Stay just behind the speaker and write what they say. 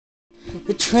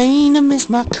The train and miss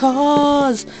my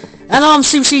cars. And I'm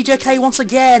CJK once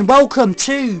again. Welcome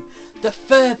to the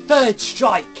third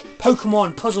strike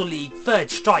Pokemon Puzzle League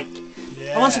third strike.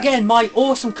 Yeah. And once again, my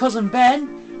awesome cousin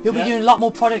Ben, he'll be doing a lot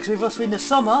more projects with us in the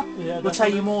summer. Yeah, we'll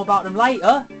tell you more about them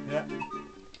later. Yeah.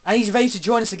 And he's ready to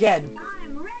join us again.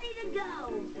 I'm ready to go.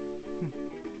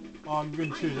 I'm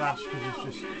going to choose Ash because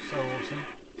it's just so awesome.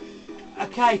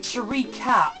 Okay, to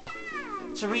recap,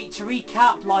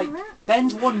 like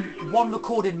Ben's won one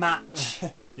recorded match.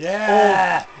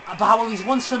 Yeah. But however, he's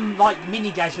won some like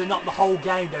mini games, but not the whole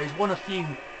game though. He's won a few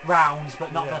rounds,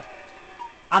 but not the.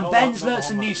 And Ben's learnt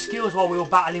some new skills while we were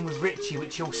battling with Richie,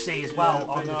 which you'll see as well.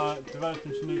 I've been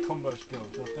developing some new combo skills.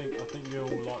 I think you'll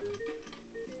all like them.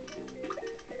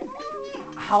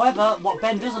 However, what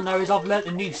Ben doesn't know is I've learnt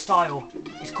a new style.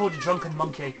 It's called the Drunken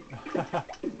Monkey.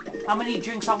 How many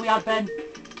drinks have we had, Ben?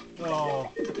 Oh,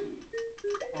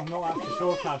 I'm not actually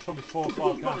sure, Cash. Probably 4 or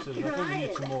 5 glasses. I think we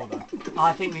need some more though.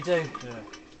 I think we do. Yeah.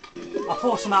 I'll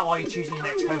pour some out while you're choosing your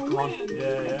next Pokemon.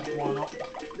 Yeah. Why not?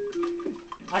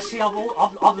 Actually,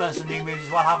 I've learned some new moves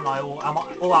as well, haven't I?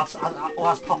 Or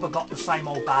has Papa got the same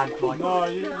old bag? Like? No,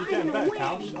 you're getting better,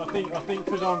 Cash. I think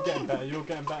because I'm getting better, you're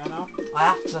getting better now. I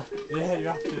have to. Yeah, you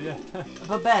have to. Yeah.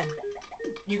 But Ben,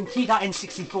 you can keep that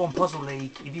N64 in Puzzle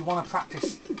League if you want to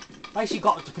practice. Basically, you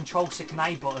got the control stick and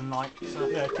A button, like. So.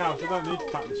 Yeah, Cash. I don't need to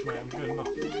practice, mate. I'm good enough.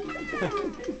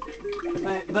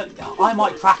 but I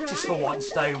might practice for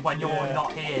once though when you're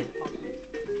not here.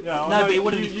 Yeah. No, but it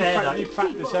wouldn't be fair though. You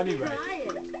practice anyway.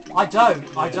 I don't.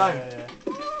 Yeah.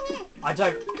 I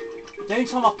don't. The only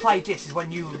time I've played this is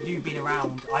when you've been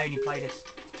around. I only play this.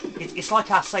 It's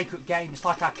like our sacred game. It's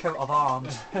like our coat of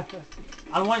arms. And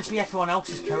I want it to be everyone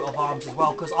else's coat of arms as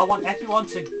well, because I want everyone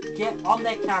to get on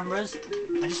their cameras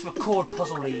and just record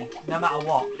Puzzle League, no matter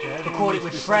what. Yeah, record it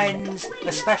with friends,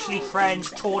 especially friends,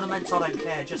 tournaments, I don't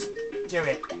care. Just do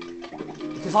it.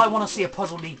 Because I want to see a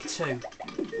Puzzle League too.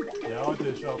 Yeah, I do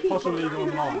as well. Puzzle League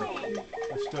online.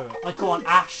 Let's do it. Like, go on,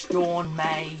 Ash, Dawn,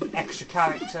 May, extra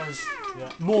characters.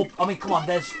 Yeah. More. I mean, come on.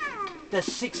 There's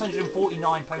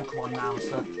 649 Pokemon now,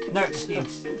 so no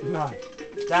excuse. No.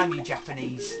 Damn you,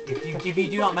 Japanese. If you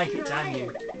do not make it, damn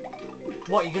you.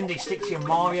 What are you gonna do? Stick to your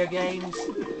Mario games?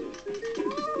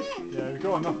 Yeah, we've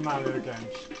got enough Mario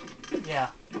games. Yeah.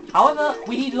 However,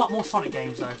 we need a lot more Sonic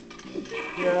games though.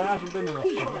 Yeah, there hasn't been enough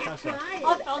Sonic, has there?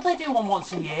 They do one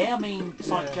once a year. I mean,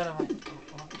 Sonic Generator.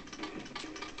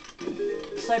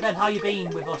 So Ben, how you been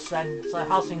with us then? So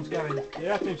how's things going?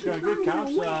 Yeah, things going good,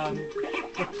 Cavs.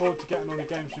 Look forward to getting on the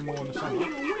games some more in the summer.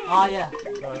 Ah, yeah.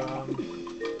 So,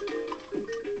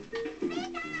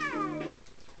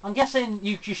 I'm guessing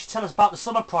you should tell us about the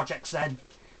summer projects then.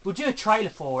 We'll do a trailer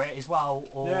for it as well.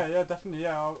 Or yeah, definitely.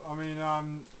 Yeah, I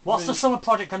mean, what's the summer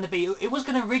project going to be? It was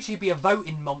going to originally be a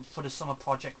voting month for the summer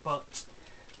project, but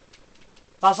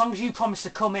as long as you promise to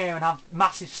come here and have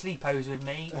massive sleepovers with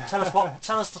me, tell us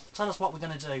what we're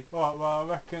going to do. Right, well, I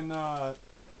reckon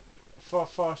for our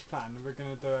first plan, we're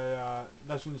going to do a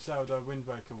Legend of Zelda Wind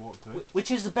Waker walkthrough.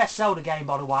 Which is the best Zelda game,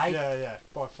 by the way. Yeah,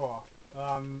 by far.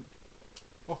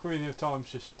 Ocarina of Time's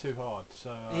just too hard,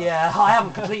 so... yeah, I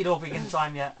haven't completed Ocarina of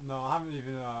Time yet. No, I haven't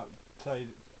even got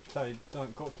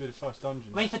through the first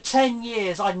dungeon. I mean, for 10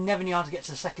 years, I never knew how to get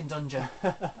to the second dungeon.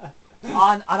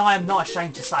 and I am not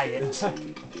ashamed to say it.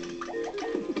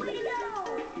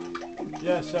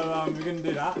 Yeah, so we're going to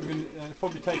do that. We're going to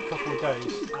probably take a couple of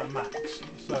days at max.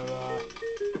 So,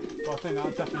 but I think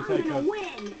that'll definitely take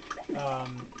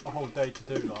a whole day to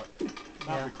do, like.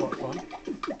 That'd be quite fun.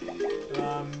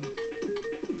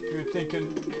 We were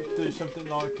thinking do something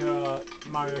like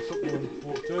Mario football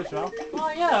walkthrough as well. Oh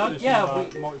yeah, do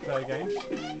some, multiplayer games.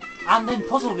 And then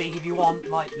Puzzle League if you want,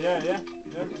 like. Yeah.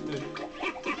 Let's do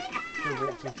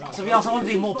walkthrough. To be honest, I want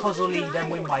to do more Puzzle League than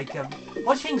Wind Waker.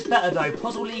 What do you think's better though,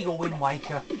 Puzzle League or Wind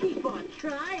Waker?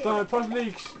 No, Puzzle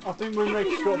League's. I think Wind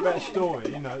Waker's got a better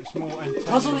story. You know, it's more entertaining.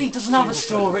 Puzzle League doesn't have a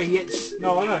story. It's.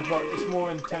 No, I know, but it's more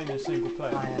entertaining single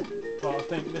player. Oh, yeah. But I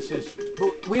think this is.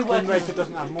 But Wind Waker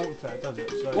doesn't have multiplayer, does it?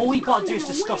 So all we've got to do is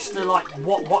discuss the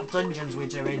what dungeons we're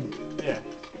doing. Yeah.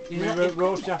 We'll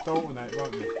also have to alternate,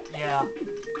 won't we? Yeah.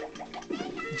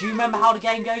 Do you remember how the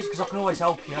game goes? Because I can always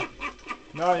help you.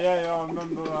 No, yeah, I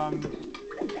remember.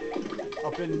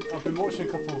 I've been watching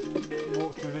a couple of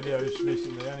walkthrough videos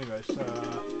recently, anyway. So.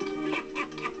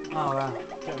 Oh wow.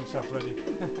 Get myself ready.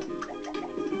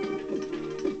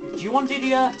 Do you want to do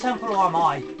the temple or am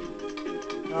I?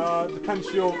 Depends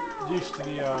if you're used to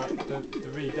the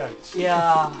re-deaths.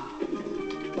 Yeah.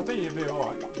 I think you'll be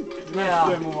alright. You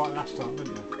managed to do them alright last time,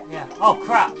 didn't you? Yeah. Oh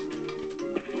crap!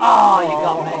 Oh, you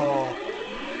got me.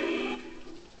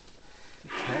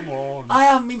 Come on. I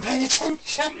haven't been paying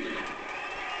attention.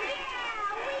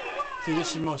 See,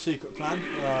 this is my secret plan.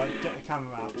 Get the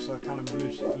camera out so I kind of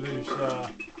lose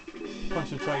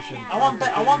concentration. I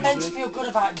want Ben to feel good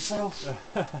about himself.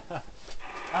 And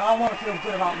I want to feel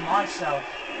good about myself.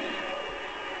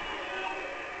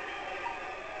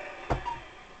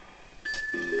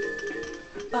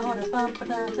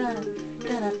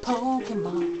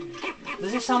 Pokemon.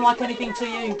 Does this sound like anything to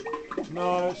you?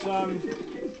 No, it's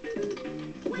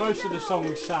most of the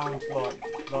songs sound like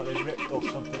they ripped off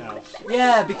something else.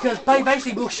 Yeah, because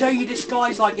basically we'll show you this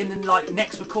guy's like in the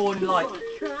next recording. Like,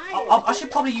 I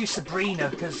should probably use Sabrina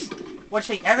because what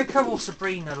do you think, Erica or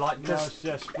Sabrina? Like, No,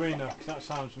 yeah, Sabrina, 'cause that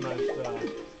sounds the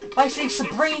most. Basically,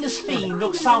 Sabrina's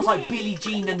theme sounds like Billie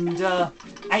Jean and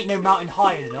Ain't No Mountain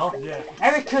High Enough. Yeah.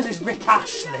 Erica's is Rick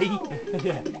Astley.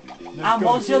 Yeah. And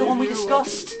what was the other one we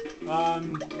discussed?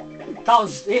 That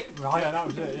was it, right? Yeah, that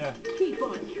was it. Yeah. Keep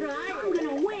on trying. I'm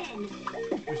gonna win.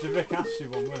 It was the Rick Astley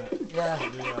one, wasn't it? Yeah.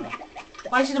 The,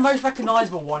 Basically, the most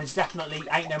recognisable one is definitely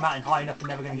Ain't No Mountain High Enough and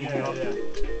Never Gonna Give You Up.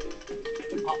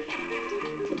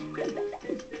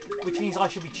 Which means I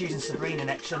should be choosing Sabrina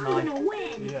next, shouldn't I?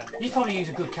 Yeah. You'd probably use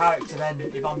a good character then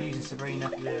if I'm using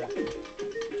Sabrina. Yeah.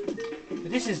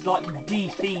 But this is like the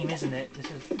theme, isn't it? This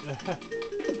is.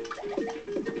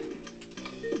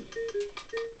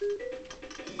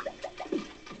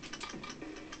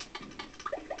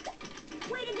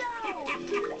 Way to go!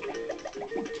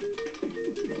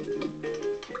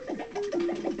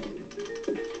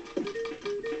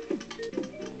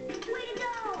 Way to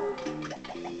go!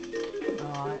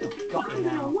 Alright, I've got you I'm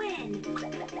gonna now. win.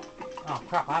 Oh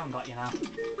crap, I haven't got you now.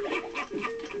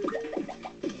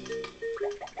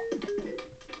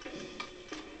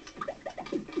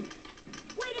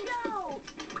 Way to go!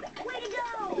 Way to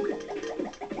go!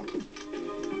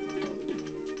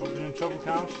 Got you in trouble,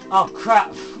 Callum? Oh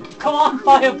crap! Come on,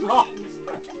 fire blocks!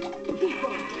 Keep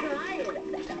on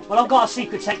trying. Well, I've got a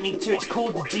secret technique too. It's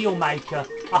called the Deal Maker.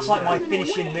 That's like my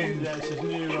finishing move. Yeah, it's his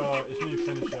new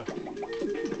finisher.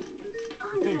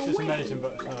 He thinks it's amazing,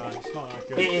 but it's not that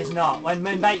good. It is not.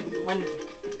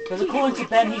 Because according to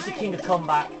Ben, he's the king of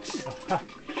comebacks.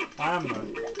 I am though.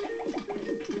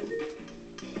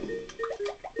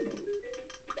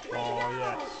 Oh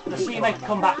yes. Let's see you make a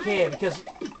comeback here because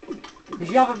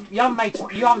you haven't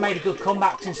made a good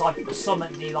comeback since I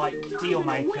summoned the Deal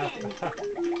Maker.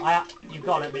 You've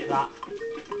got to admit that.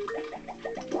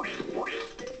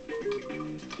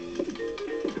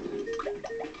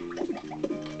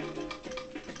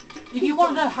 If you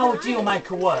want to know how a Deal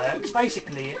Maker works,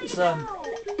 basically it's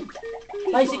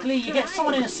basically you get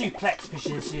someone in a suplex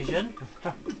position,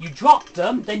 you drop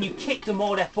them, then you kick them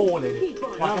while they're falling,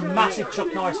 like a massive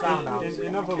Chuck Norris roundhouse.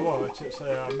 In other words, it's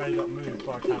a made-up move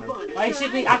by Callum.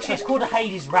 Basically, actually, it's called a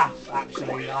Hades Wrath.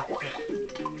 Actually,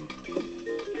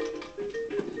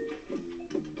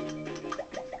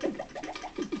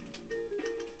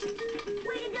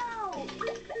 Way to go!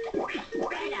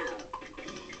 Right out.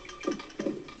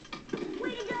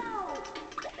 Way to go!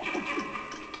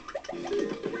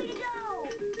 Way to go!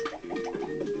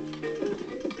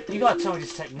 you gotta tell me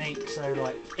this technique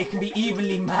so it can be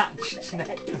evenly matched.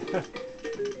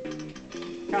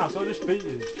 Callum, so I just beat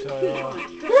you, so...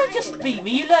 You don't just beat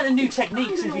me. You learned a new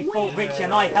technique since we fought Richie,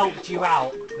 and I helped you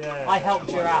out. yeah, I helped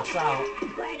your ass out.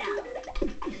 Right out.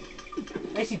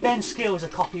 Basically, Ben's skills are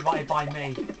copyrighted by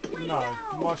me. No,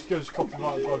 my skills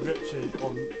copyrighted by Richie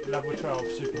on level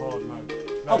 12 super hard mode.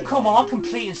 Oh Very come hard. on, I'm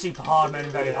completing super hard mode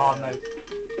and very hard mode.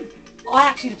 I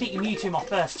actually defeated Mewtwo in my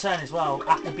first turn as well,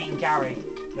 after beating Gary.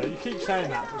 Yeah, you keep saying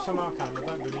that, but somehow, Callum, I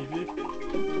don't believe you.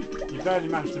 You barely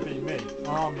managed to beat me, and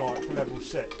I'm like level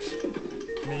 6.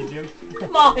 Medium.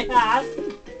 My ass!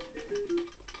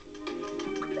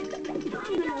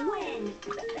 I'm gonna win.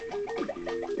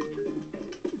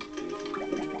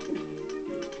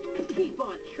 Keep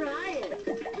on trying.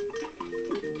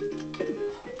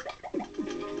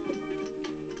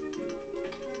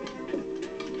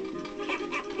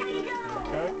 Way to go!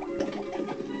 Okay.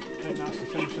 Think that's the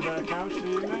finisher there, Callum, for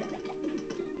you,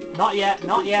 mate? Not yet,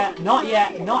 not yet, not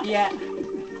yet, not yet.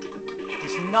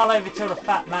 It's not over till the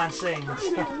fat man sings.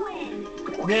 I'm gonna win.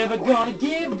 Never gonna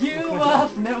give you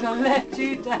up, never gonna let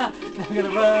you down, never gonna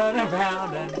run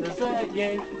around and desert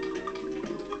you.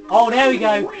 Oh, there we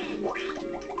go. Win.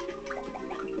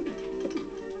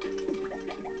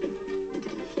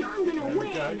 I'm gonna There we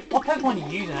win. go. What Pokemon are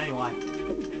you using anyway?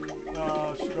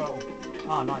 Scroll.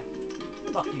 Oh, nice.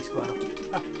 Fuck you, Squirtle.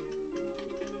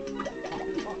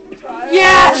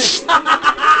 Yes!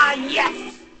 Yes!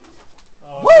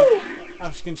 Oh, Woo!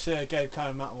 as you can see, I gave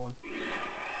Callum that one.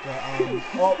 But,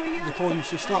 oh, recording's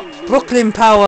just stopped. Brooklyn Power.